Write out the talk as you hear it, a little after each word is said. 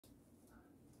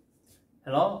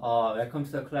Hello, welcome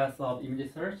to the class of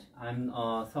image search. I'm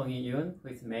Seong-hee Yoon, who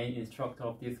is main instructor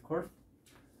of this course.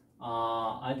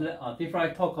 Before I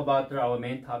talk about our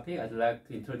main topic, I'd like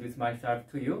to introduce myself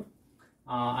to you.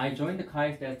 I joined the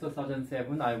KAIST in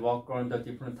 2007. I worked on the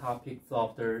different topics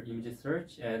of the image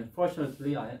search, and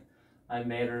fortunately, I had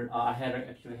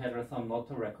some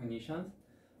notable recognitions.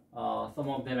 Some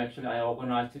of them actually I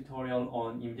organized tutorial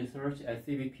on image search at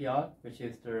CVPR, which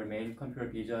is the main computer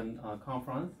vision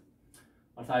conference.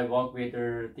 Also, I work with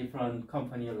different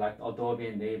companies like Adobe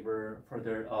and Naver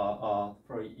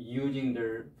for using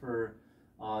their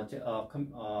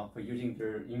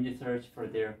image search for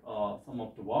their some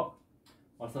of the work.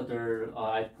 Also,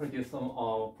 I produce some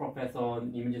professor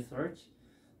on image search.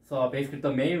 So basically,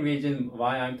 the main reason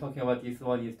why I'm talking about this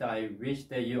one is that I wish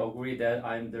that you agree that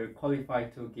I'm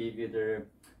qualified to give you the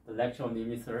lecture on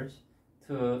image search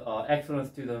to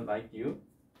excellent students like you.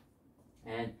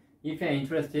 And if you're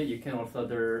interested, you can also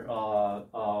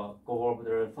go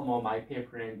over some of my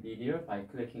paper and video by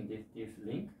clicking this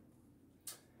link.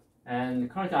 And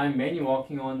currently, I'm mainly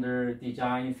working on the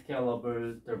design,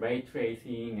 scalable, the ray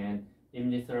tracing, and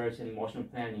image search and motion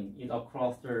planning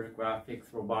across the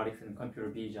graphics, robotics, and computer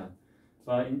vision.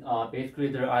 But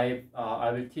basically, I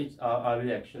will teach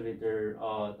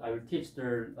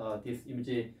this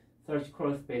image search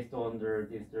course based on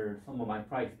some of my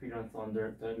prior experience on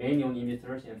mainly on image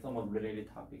search and some of related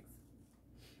topics.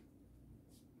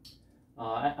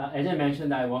 As I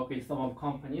mentioned, I work with some of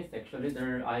companies. Actually,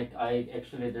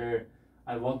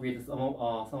 I work with some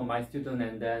of my students,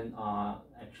 and then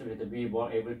we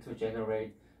were able to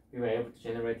generate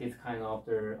this kind of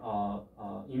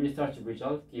image search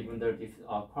result given this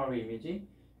query imaging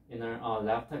in our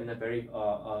laptop in a very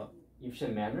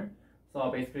efficient manner. So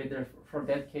basically, for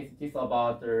that case, it is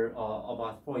about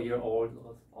 4-year-old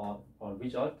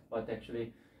result, but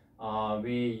actually,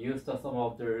 we used some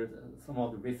of the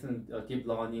recent deep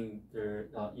learning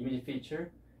image feature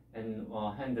and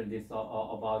handle this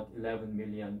about 11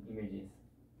 million images.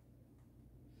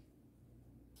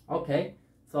 Okay,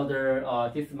 so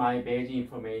this is my basic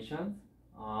information.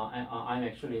 I'm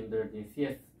actually in the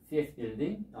CS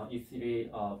building,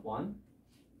 E3 1.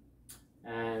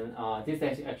 And this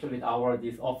is actually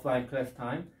this offline class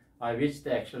time. I wish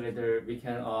that actually we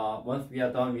can once we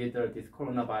are done with this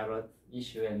coronavirus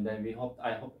issue, and then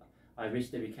I wish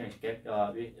that we can get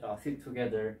sit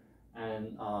together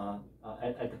and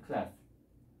at the class.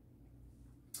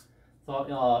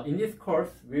 So in this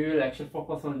course, we will actually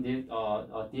focus on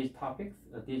these topics,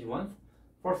 these ones.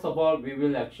 First of all, we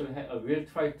will actually we'll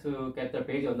try to get the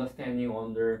basic understanding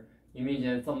on the image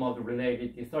and some of the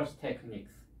related research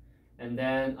techniques. And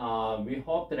then we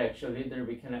hope that actually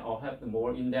we can have the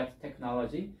more in-depth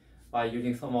technology by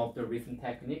using some of the recent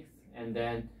techniques. And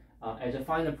then as a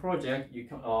final project, you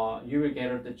will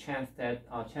get the chance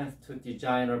to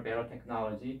design a better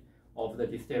technology of the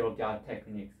state-of-the-art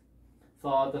techniques.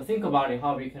 So to think about it,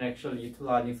 how we can actually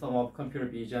utilize some of computer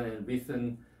vision and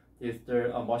recent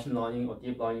machine learning or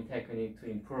deep learning technique to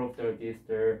improve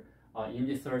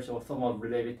image search or some of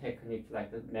related techniques like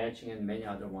the matching and many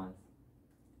other ones.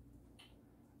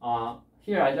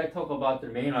 Here I'd like to talk about the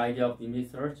main idea of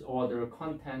image search or the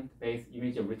content-based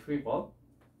image retrieval.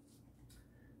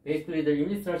 Basically, the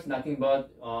image search is nothing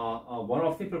but one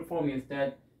of simple form is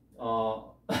that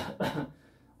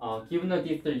given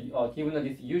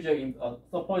this user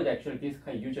support actually this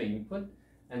kind of user input,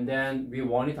 and then we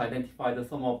wanted to identify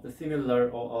some of the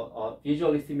similar or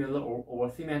visually similar or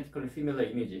semantically similar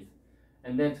images.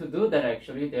 And then to do that,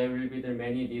 actually, there will be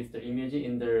many images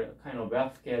in the kind of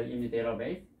web scale image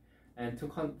database. And to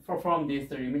perform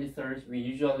this image search, we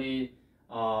usually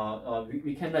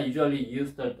we cannot usually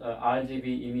use the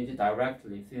RGB image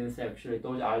directly, since actually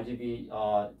those RGB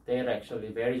data actually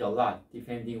varies a lot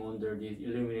depending on this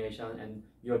illumination and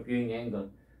your viewing angle.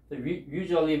 So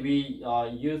usually we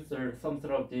use some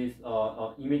sort of this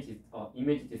image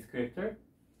descriptor.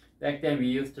 Back then we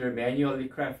used manually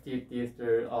crafted this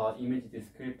image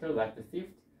descriptor like the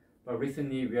SIFT. But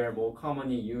recently, we are more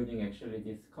commonly using actually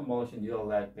this convolution neural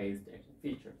net based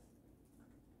features.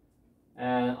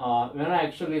 And when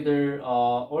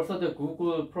also the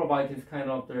Google provides this kind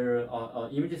of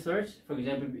image search. For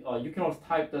example, you can also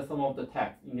type some of the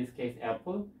text. In this case,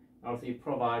 Apple. Also, it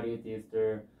provided this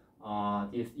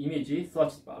images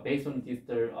such based on this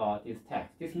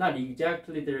text. It's not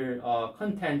exactly the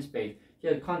content based.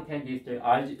 Here, the content is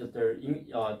the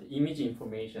image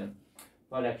information.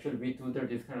 But actually, we do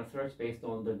this kind of search based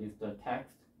on the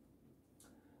text.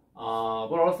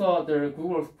 But also, the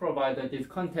Google provided this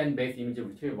content-based image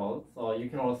retrieval. So you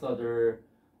can also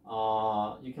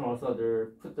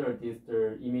put this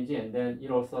image, and then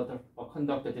it also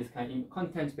conduct this kind of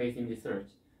content-based image search.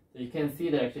 So you can see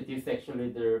that actually this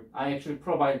actually I actually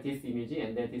provide this image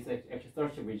and then this actually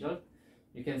search result.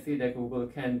 You can see that Google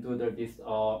can do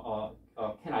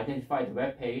can identify the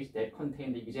web page that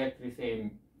contain the exactly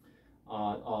same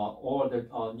or the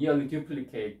nearly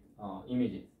duplicate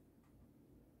images.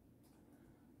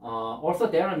 Also,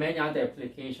 there are many other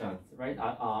applications, right?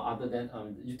 Other than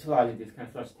utilizing this kind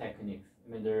of search techniques. I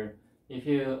mean, if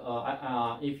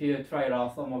you try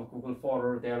out some of Google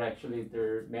Photo, there are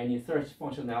many search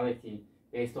functionality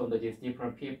based on these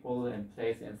different people and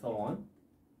place and so on.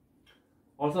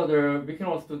 Also, we can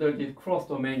also do this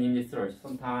cross-domain image search.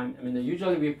 Sometimes,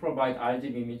 usually we provide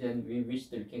RGB image and we wish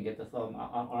that we can get some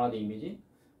another image.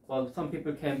 But some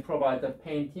people can provide the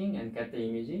painting and get the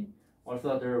image.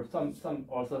 Also, some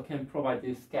also can provide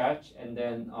this sketch, and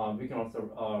then we can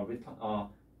also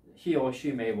he or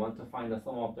she may want to find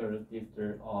some of their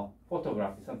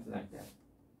photography, something like that.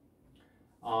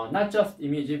 Not just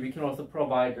image, we can also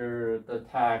provide the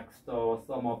text or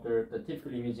some of the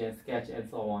typical image and sketch and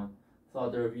so on.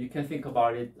 So you can think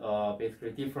about it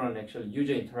basically different actual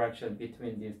user interaction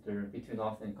between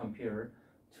us and computer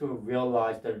to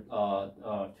realize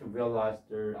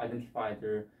identify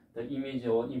the image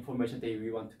or information that we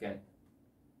want to get.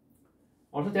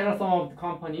 Also, there are some of the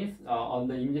companies on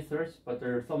the image search, but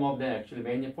there are some of them actually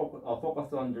mainly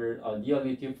focus on the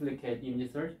nearly duplicate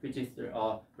image search, which is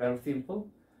very simple.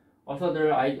 Also,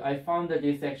 I found that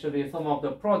it's actually some of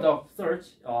the product search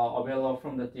available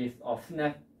from this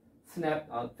Snap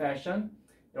fashion.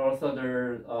 Also,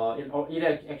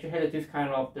 it actually has this kind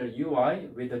of the UI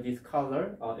with this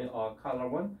color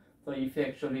one. So if you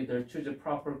actually choose a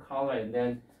proper color and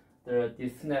then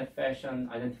this Snap fashion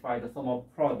identify some of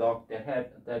product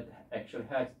that actually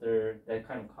has that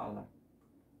kind of color.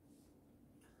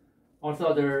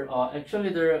 Also,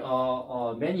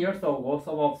 many years ago,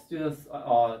 some of students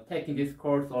taking this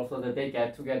course also that they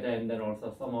get together, and then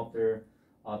also some of their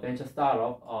venture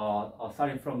startup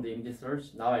starting from the image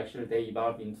search. Now actually they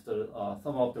evolve into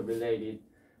some of the related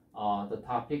the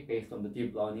topic based on the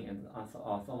deep learning and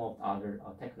some of the other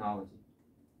technology.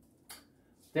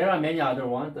 There are many other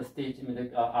ones. The stitch,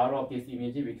 out of this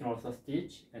image, we can also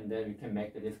stitch, and then we can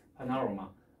make this panorama.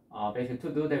 Basically, to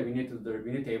do that, we need to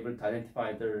be able to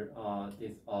identify this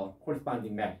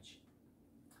corresponding match.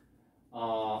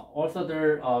 Also,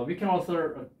 we can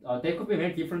also there could be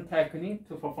many different techniques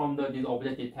to perform this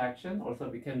object detection. Also,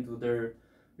 we can do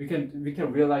we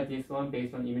can realize this one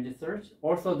based on image search.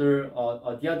 Also, the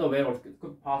other way also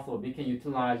could possible. We can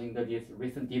utilizing this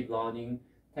recent deep learning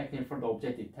technique for the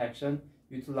object detection,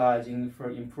 utilizing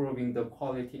for improving the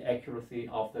quality accuracy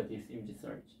of this image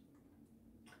search.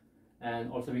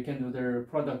 And also we can do the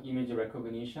product image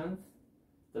recognitions,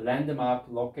 the landmark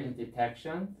location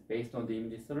detection based on the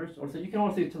image search. Also, you can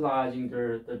also utilizing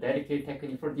the dedicated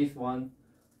technique for this one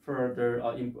for the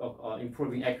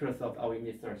improving accuracy of our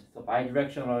image search. So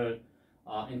bidirectional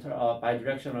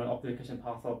application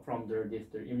possible from the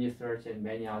image search and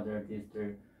many other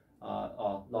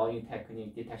logging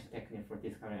technique, detection technique for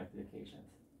this kind of applications.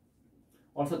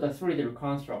 Also, the 3D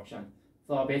reconstruction.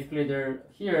 So basically,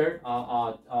 here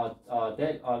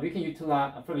we can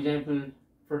utilize, for example,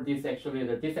 for this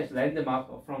this landmark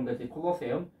from the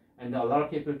Colosseum, and a lot of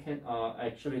people can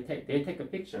actually take a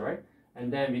picture, right?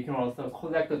 And then we can also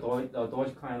collect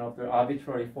those kind of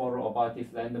arbitrary photo about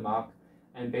this landmark,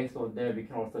 and based on that, we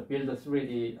can also build a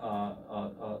 3D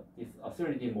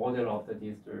 3D model of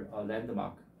this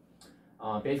landmark.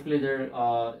 Basically,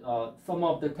 some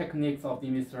of the techniques of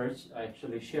image search are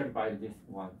actually shared by this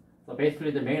one. So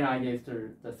basically, the main idea is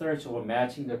the search or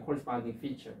matching the corresponding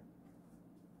feature.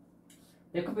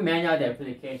 There could be many other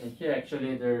applications. Here,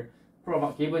 actually,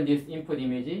 given this input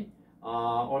image,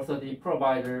 also the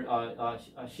provider,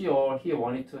 she or he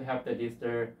wanted to have this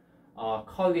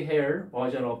curly hair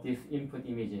version of this input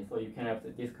image. So you can have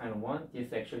this kind of one.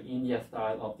 This actually India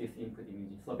style of this input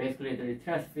image. So basically,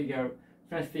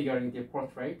 transfiguring the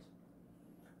portrait.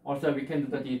 Also, we can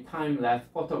do the time-lapse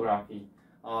photography.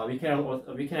 We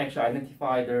can actually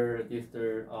identify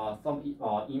some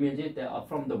images that are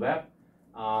from the web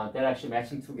that are actually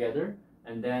matching together,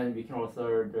 and then we can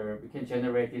also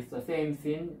generate the same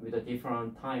scene with a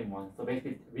different time one. So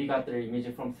basically, we got the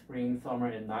image from spring, summer,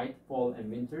 and night, fall,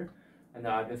 and winter, and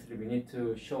obviously we need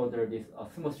to show this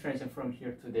smooth transition from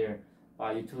here to there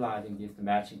by utilizing the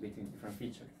matching between different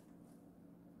features.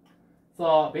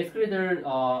 So basically,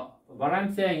 what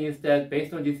I'm saying is that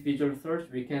based on this visual search,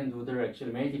 we can do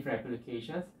actually many different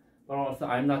applications. But also,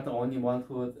 I'm not the only one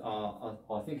who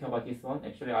thinking about this one.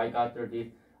 Actually,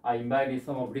 I invited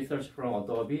some of research from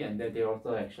Adobe, and then they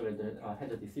also actually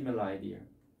had a similar idea.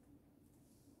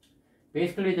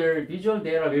 basically the visual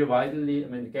data very widely,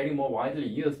 getting more widely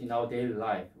used in our daily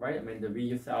life, right? We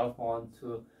use cell phone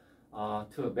to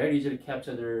very easily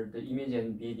capture the image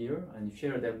and video and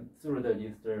share them through the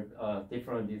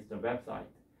different website.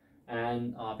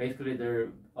 And basically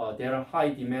there are high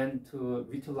demand to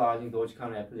utilizing those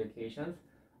kind of applications,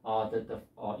 the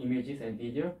images and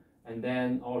video. And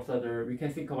then also we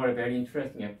can think about very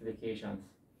interesting applications.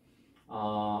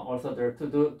 Also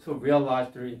to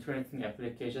realize the interesting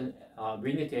application,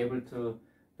 we need to be able to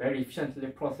very efficiently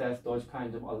process those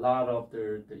kinds of a lot of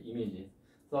the images.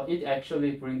 So it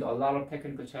actually brings a lot of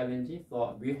technical challenges.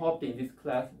 So we hope in this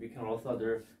class we can also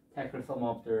tackle some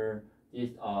of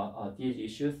these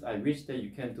issues. I wish that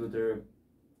you can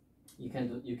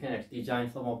actually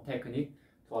design some of technique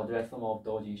to address some of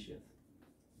those issues.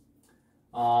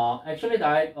 Actually,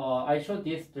 I showed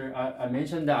this. I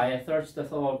mentioned that I searched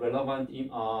some of relevant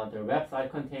the website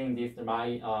containing this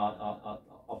my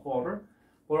folder,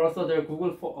 but also the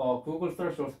Google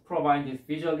search was provide these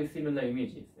visually similar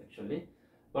images actually.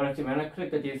 But actually, when I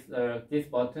click this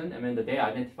button, they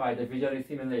identify the visually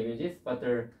similar images. But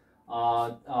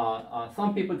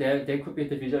some people they could be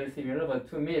visually similar, but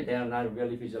to me they are not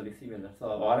really visually similar.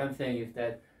 So what I'm saying is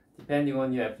that depending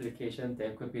on your application,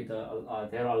 there could be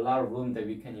there are a lot of room that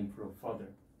we can improve further.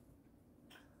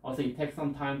 Also, it takes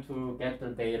some time to get the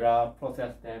data,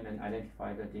 process them, and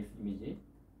identify these images.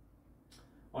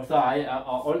 Also,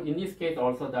 in this case,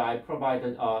 also I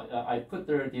provided I put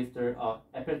this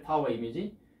Eiffel Tower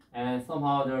image, and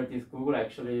somehow this Google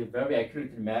actually very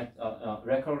accurately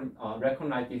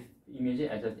recognize this image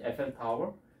as the Eiffel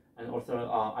Tower, and also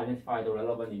identify the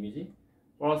relevant image.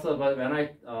 Also, but when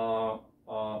I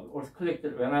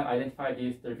when I identify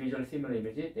the visually similar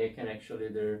images, they can actually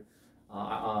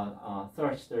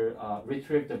search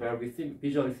retrieve the very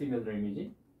visually similar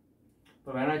image.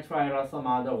 But when I try out some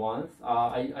other ones,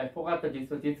 I forgot that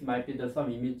this might be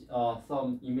some image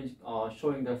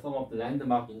showing some of the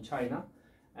landmark in China,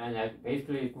 and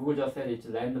basically Google just said it's a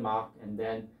landmark, and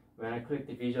then when I click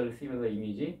the visually similar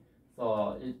image,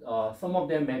 so some of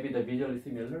them may be visually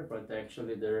similar, but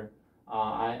actually they're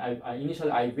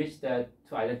initially I wished that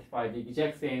to identify the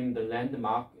exact same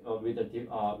landmark with a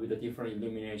different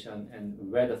illumination and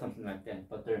weather, something like that.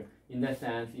 But in that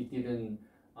sense, it didn't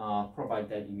provide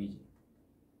that image.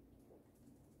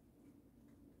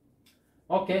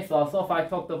 Okay, so far I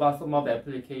talked about some of the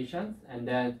applications, and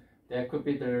then there could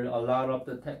be a lot of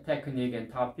the technique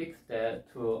and topics that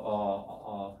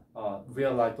to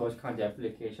realize those kinds of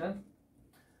applications.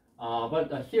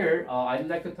 But here, I'd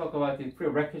like to talk about the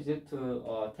prerequisite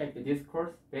to take this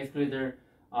course. Basically,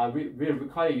 we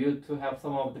require you to have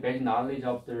some of the basic knowledge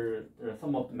of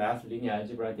some of the math, linear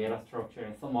algebra, data structure,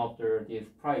 and some of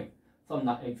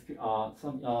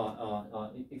some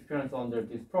experience under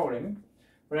this programming.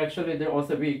 But actually,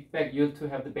 we expect you to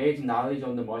have the basic knowledge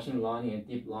on the machine learning and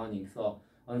deep learning. So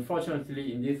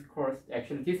unfortunately, in this course,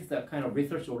 actually, this is a kind of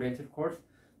research-oriented course.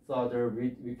 So I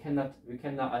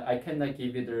cannot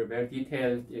give you the very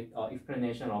detailed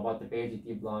explanation about the basic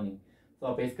deep learning.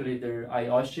 So basically, I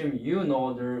assume you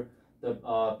know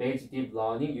the basic deep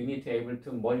learning. You need to be able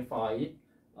to modify it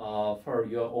for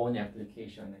your own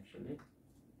application, actually.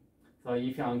 So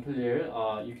if you're unclear,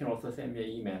 you can also send me an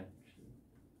email.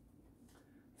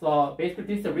 So basically,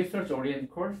 this is a research-oriented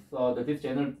course. So this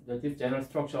general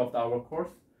structure of our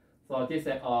course. So this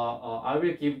I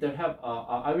will give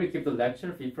the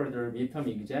lecture before the midterm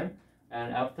exam,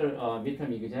 and after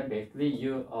midterm exam, basically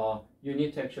you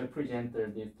need to actually present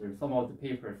some of the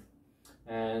papers,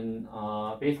 and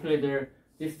basically this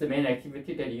is the main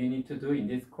activity that you need to do in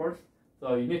this course.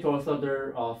 So you need to also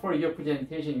for your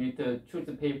presentation you need to choose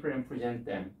the paper and present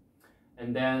them,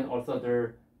 and then also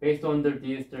based on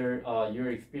your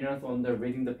experience on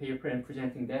reading the paper and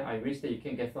presenting them, I wish that you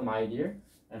can get some idea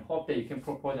and hope that you can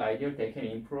propose ideas that can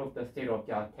improve the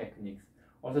state-of-the-art techniques.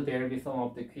 Also, there will be some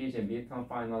of the quiz and midterm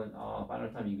final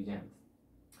time exams.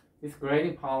 This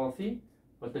grading policy,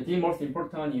 but the most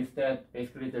important is that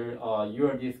basically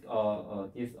these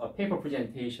paper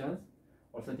presentations,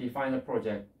 also the final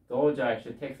project, those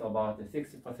actually takes about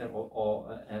 60%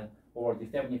 or the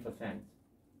 70%.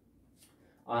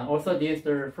 And also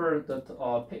for the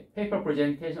paper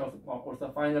presentation,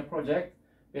 also final project,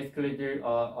 basically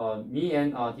me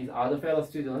and these other fellow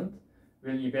students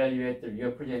will evaluate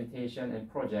your presentation and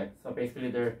project. So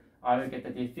basically I will get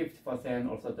this 50%,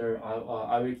 also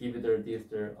I will give this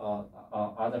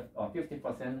other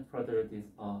 50% for to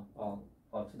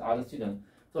the other students.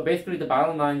 So basically the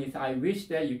bottom line is I wish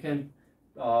that you can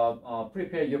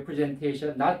prepare your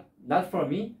presentation, not for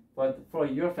me, but for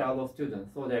your fellow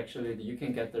students, so that actually you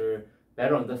can get the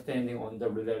better understanding on the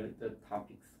related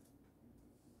topics.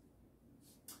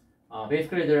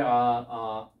 Basically, there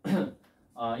are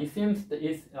it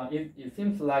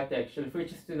seems like actually for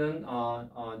each student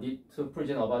need to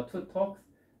present about 2 talks,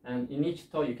 and in each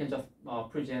talk you can just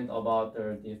present about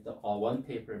one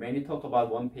paper. When you talk about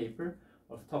one paper,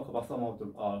 also talk about some of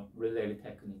the related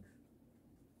techniques.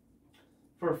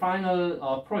 For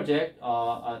final project,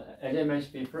 as I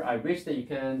mentioned before, I wish that you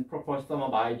can propose some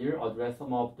of ideas, address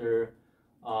some of the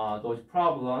those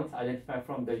problems identified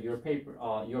from your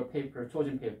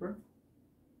chosen paper,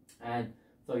 and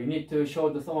so you need to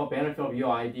show some of benefit of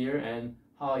your idea and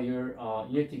how you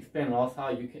need to explain us how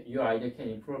your idea can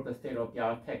improve the state of the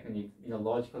art technique in a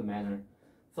logical manner.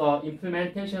 So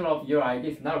implementation of your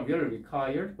idea is not really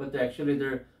required, but actually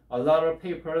there a lot of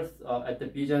papers at the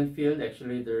vision field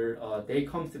actually they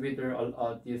comes with their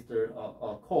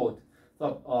code.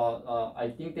 So I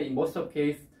think that in most of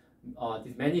cases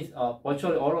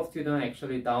virtually all of students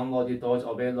actually downloaded those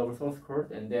available source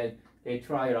code, and then they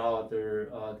try out their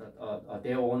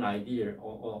own idea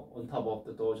on top of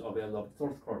those available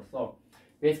source code. So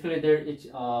basically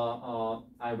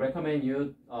I recommend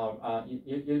you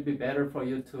it'll be better for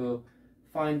you to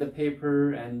find the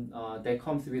paper and that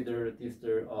comes with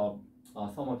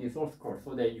some of the source code,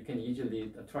 so that you can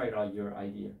easily try out your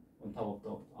idea on top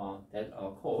of that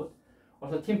code.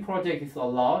 Also, team project is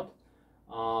allowed,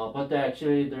 but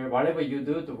actually whatever you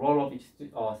do, the role of each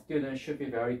student should be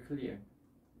very clear.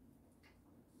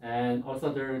 And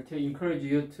also to encourage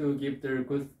you to give the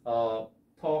good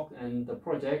talk and the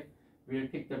project, we'll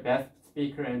pick the best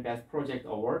speaker and best project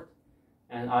award.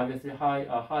 And obviously a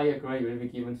higher grade will be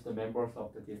given to the members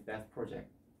of this best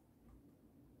project.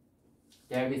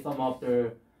 There will be some of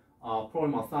the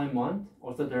program assignment.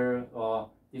 Also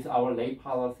this is our late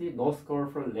policy, no score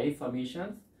for late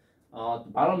submissions. The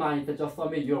bottom line is to just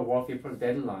submit your work before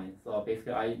deadline. So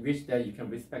basically I wish that you can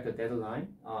respect the deadline,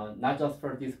 not just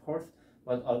for this course,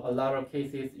 but a lot of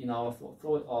cases in our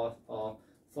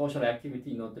social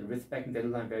activity, the respecting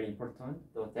deadline very important.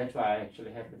 So that's why I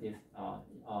actually have this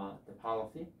the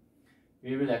policy.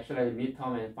 We will actually have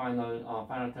midterm and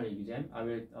final term exam. I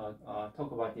will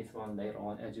talk about this one later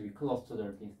on as we close to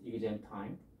this exam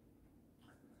time.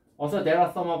 Also, there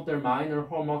are some of the minor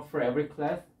homework for every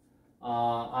class.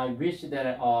 I wish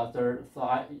that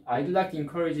I'd like to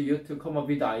encourage you to come up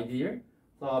with the idea.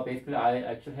 So basically, I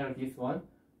actually have this one.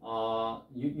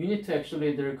 You need to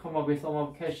actually come up with some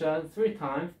of questions 3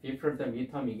 times before the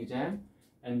midterm exam,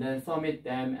 and then submit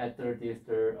them at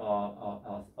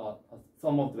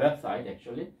some of the website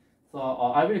actually. So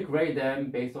I will grade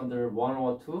them based on the 1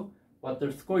 or 2, but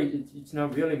the score it's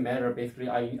not really matter. Basically,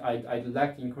 I'd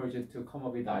like to encourage you to come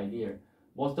up with the idea.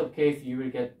 Most of case you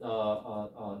will get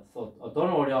so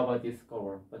don't worry about this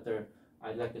score, but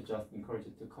I'd like to just encourage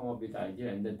you to come up with the idea,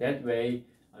 and then that way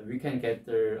we can get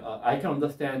I can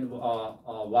understand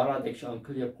what are the actual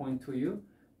unclear point to you.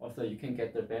 Also, you can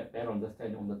get the better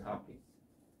understanding on the topic.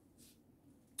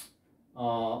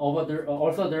 Over there,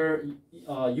 also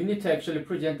you need to actually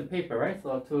present the paper, right?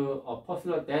 So to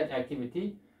facilitate that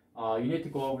activity, you need to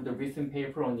go over the recent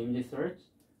paper on image search,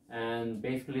 and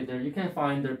basically you can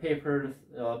find the papers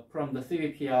from the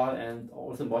CVPR and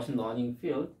also machine learning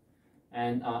field.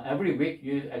 And every week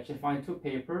you actually find 2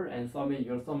 papers and submit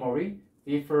your summary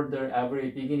before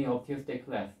every beginning of Tuesday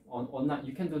class. Online,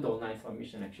 you can do the online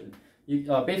submission actually.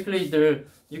 Basically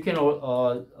you can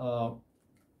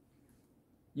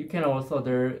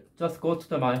also just go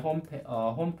to my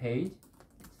home page,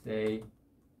 say,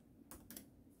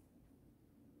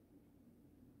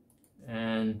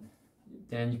 and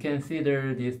then you can see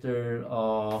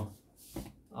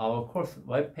our course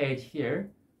web page here.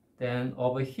 Then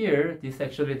over here, this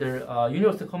actually you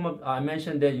need to come up. I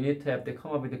mentioned that you need to have to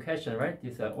come up with the question, right?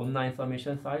 This online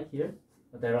submission site here.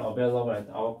 They are available at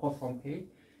our course homepage.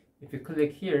 If you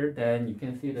click here, then you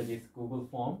can see this Google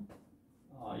form.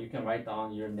 You can write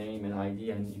down your name and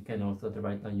ID, and you can also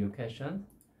write down your questions.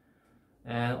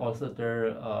 And also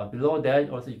below that,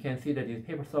 also you can see that this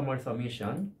paper summary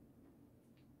submission.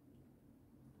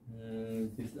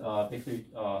 This basically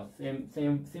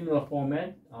similar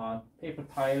format, paper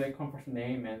title, conference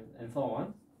name, and so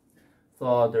on.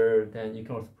 So then you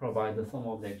can also provide the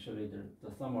summary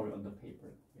on the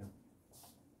paper. Yeah.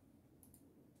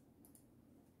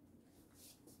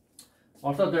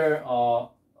 Also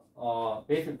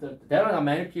basically there are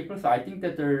many people, so I think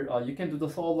that you can do the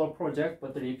solo project,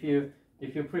 but if you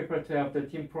prefer to have the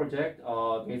team project,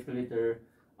 basically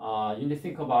you need to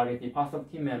think about it, the possible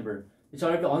team member. It's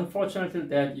already unfortunate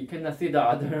that you cannot see the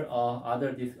other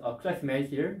classmates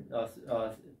here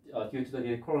due to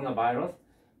the coronavirus.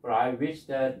 But I wish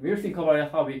that we'll think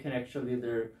about how we can actually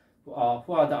who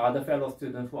are the other fellow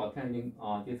students who are attending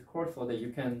this course, so that you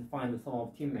can find some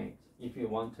of teammates if you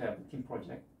want to have a team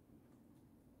project.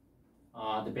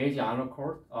 The basic honor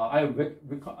course, I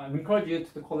encourage you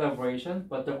to the collaboration,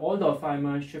 but all the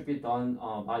assignments should be done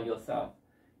by yourself.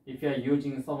 If you are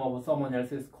using someone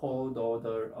else's code or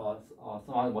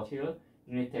some other material,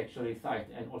 you need to actually cite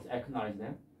and also acknowledge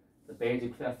them. The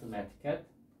basic classroom etiquette.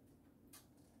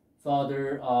 So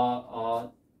there,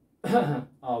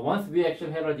 once we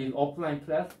actually handle this offline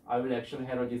class, I will actually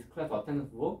handle this class attendance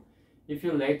book. If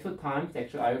you're late 2 times,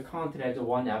 actually I will count it as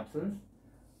 1 absence.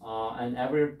 And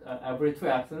every 2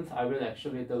 absence, I will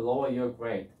actually lower your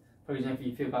grade. For example,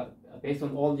 if you got, based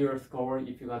on all your score,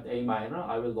 if you got A minor,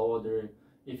 I will lower the,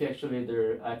 if actually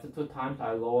after 2 times,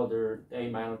 I lower the A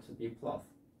minor to B plus.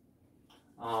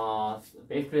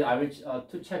 Basically, I will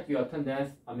to check your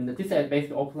attendance. I mean, this is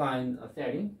basically offline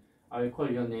setting. I will call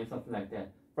your name, something like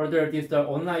that. Further, this the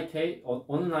online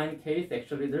case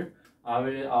actually there. I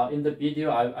will in the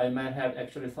video I might have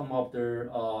actually some of the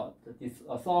this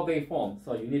survey form.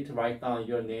 So you need to write down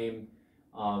your name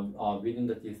within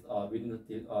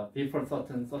before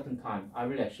certain time. I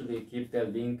will actually give the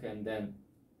link and then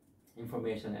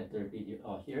information at the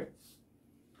video here.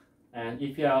 And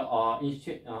if you are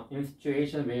in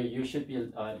situation where you should be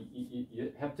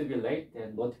you have to be late,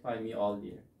 then notify me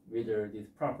earlier with this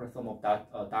proper some of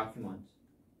that documents.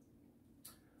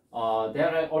 There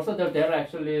are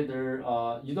actually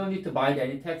you don't need to buy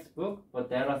any textbook, but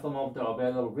there are some of the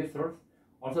available resources.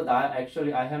 Also, I'm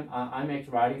actually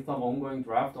writing some ongoing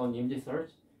draft on image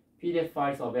search. PDF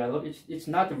files available. It's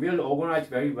not really organized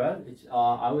very well.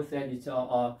 I would say it's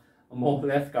more or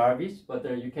less garbage, but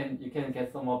you can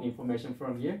get some of information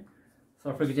from here.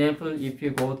 So, for example, if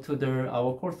you go to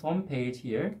our course homepage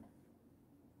here,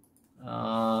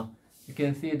 you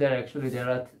can see that actually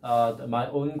there are my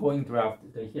ongoing draft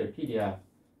here PDF.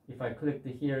 If I click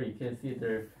here, you can see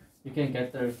you can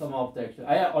get some of the actually.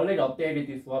 I already updated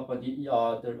this one, but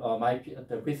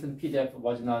the recent PDF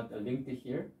was not linked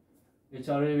here. It's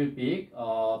a little bit big,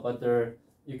 but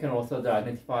you can also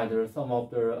identify some of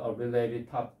the related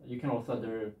top. You can also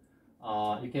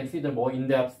you can see the more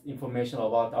in-depth information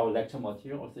about our lecture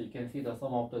material. Also, you can see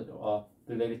some of the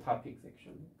related topics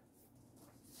actually.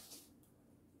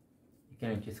 You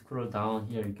can just scroll down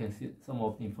here. You can see some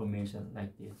of the information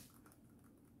like this.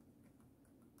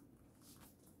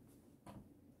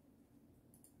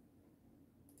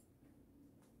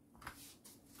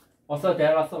 Also,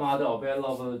 there are some other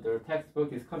available. The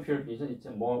textbook is computer vision. It's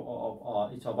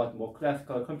it's about more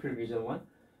classical computer vision one.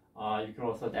 You can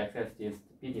also access this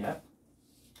PDF.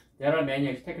 There are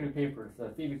many technical papers: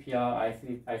 CBPR,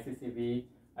 ICCV,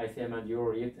 ICMR,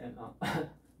 URIPS, and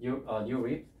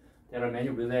URIPS. There are many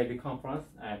related conference.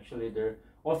 Actually,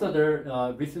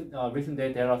 recent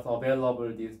day there are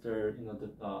available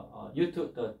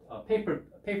YouTube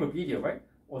paper video, right?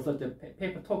 Also the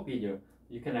paper talk video.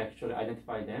 You can actually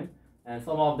identify them. And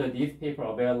some of these papers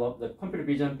available, the computer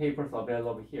vision papers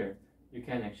available here. You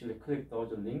can actually click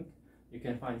those link. You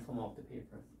can find some of the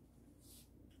papers.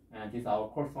 And this is our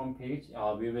course homepage.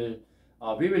 We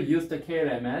will use the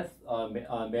KLMS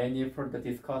menu for the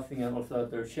discussing and also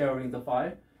the sharing the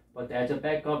file. But as a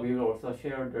backup, we will also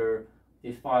share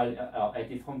this file at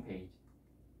this homepage.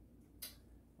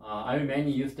 I will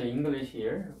mainly use the English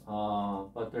here,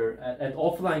 but at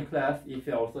offline class, if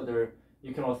you also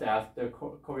you can also ask the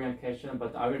Korean question.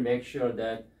 But I will make sure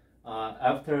that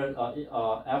after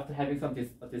having some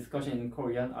discussion in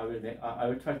Korean, I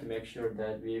will try to make sure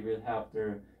that we will have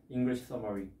the English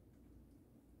summary.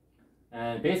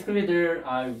 And basically,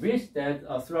 I wish that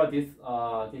throughout this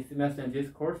semester and this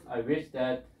course, I wish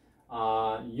that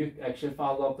you actually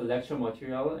follow up the lecture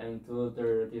material and do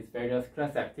these various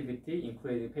class activity,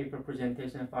 including paper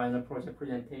presentation, final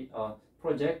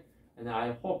project and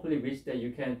I hopefully wish that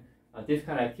you can this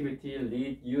kind of activity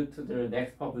lead you to the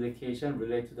next publication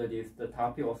related to the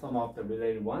topic or some of the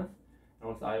related ones. And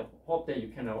also, I hope that you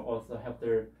can also help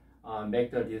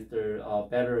make this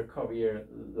better career,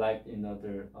 like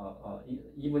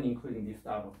even including this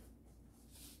startup.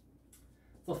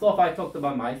 So far I talked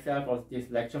about myself or this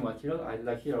lecture material. I'd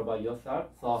like to hear about yourself.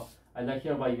 So I'd like to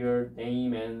hear about your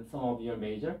name and some of your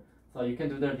major. So you can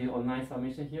do the online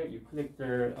submission here. You click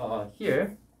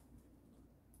here,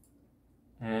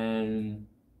 and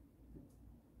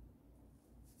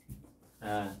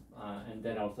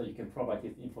then also you can provide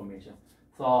this information.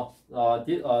 So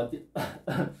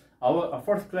our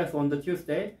first class on the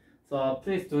Tuesday. So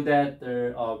please do that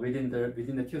within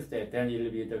the Tuesday. Then it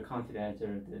will be counted as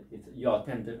you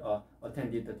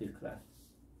attended this class.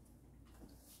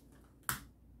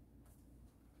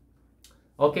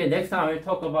 Okay, next time I will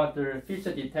talk about the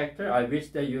feature detector. I wish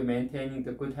that you maintaining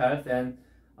the good health, and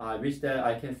I wish that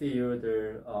I can see you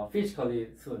physically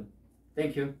soon.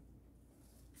 Thank you.